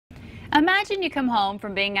Imagine you come home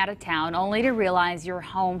from being out of town only to realize your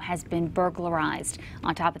home has been burglarized.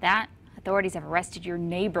 On top of that, authorities have arrested your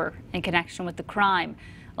neighbor in connection with the crime.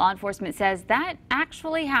 Law enforcement says that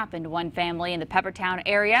actually happened to one family in the Peppertown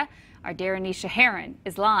area. Our Darenisha Heron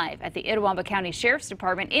is live at the Itawamba County Sheriff's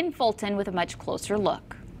Department in Fulton with a much closer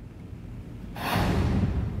look.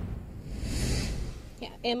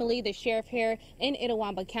 Emily, the sheriff here in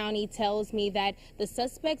Itawamba County, tells me that the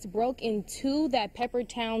suspects broke into that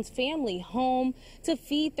Peppertown's family home to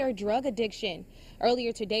feed their drug addiction.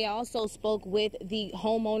 Earlier today, I also spoke with the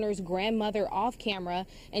homeowner's grandmother off camera,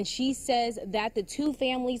 and she says that the two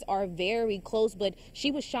families are very close, but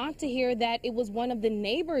she was shocked to hear that it was one of the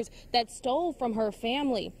neighbors that stole from her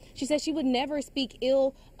family. She says she would never speak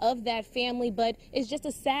ill of that family, but it's just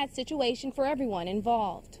a sad situation for everyone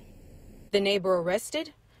involved. The neighbor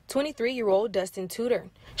arrested? 23-year-old Dustin Tudor.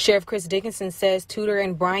 Sheriff Chris Dickinson says Tudor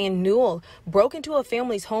and Brian Newell broke into a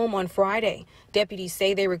family's home on Friday. Deputies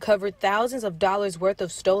say they recovered thousands of dollars worth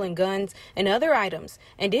of stolen guns and other items,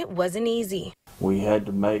 and it wasn't easy. We had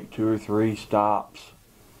to make 2 or 3 stops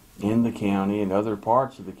in the county and other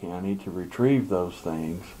parts of the county to retrieve those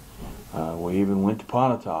things. We even went to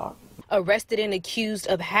Pontotoc. Arrested and accused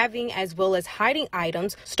of having as well as hiding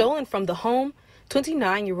items stolen from the home,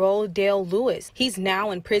 29-year-old Dale Lewis. He's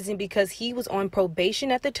now in prison because he was on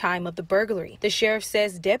probation at the time of the burglary. The sheriff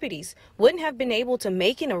says deputies wouldn't have been able to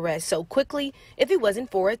make an arrest so quickly if it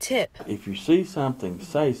wasn't for a tip. If you see something,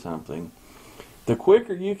 say something. The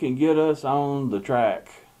quicker you can get us on the track,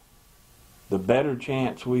 the better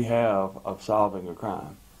chance we have of solving a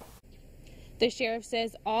crime. The sheriff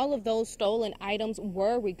says all of those stolen items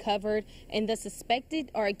were recovered, and the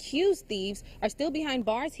suspected or accused thieves are still behind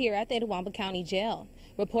bars here at the Itawamba County Jail.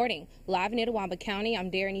 Reporting live in Itawamba County,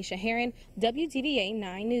 I'm Darenisha Heron, WTVA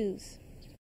 9 News.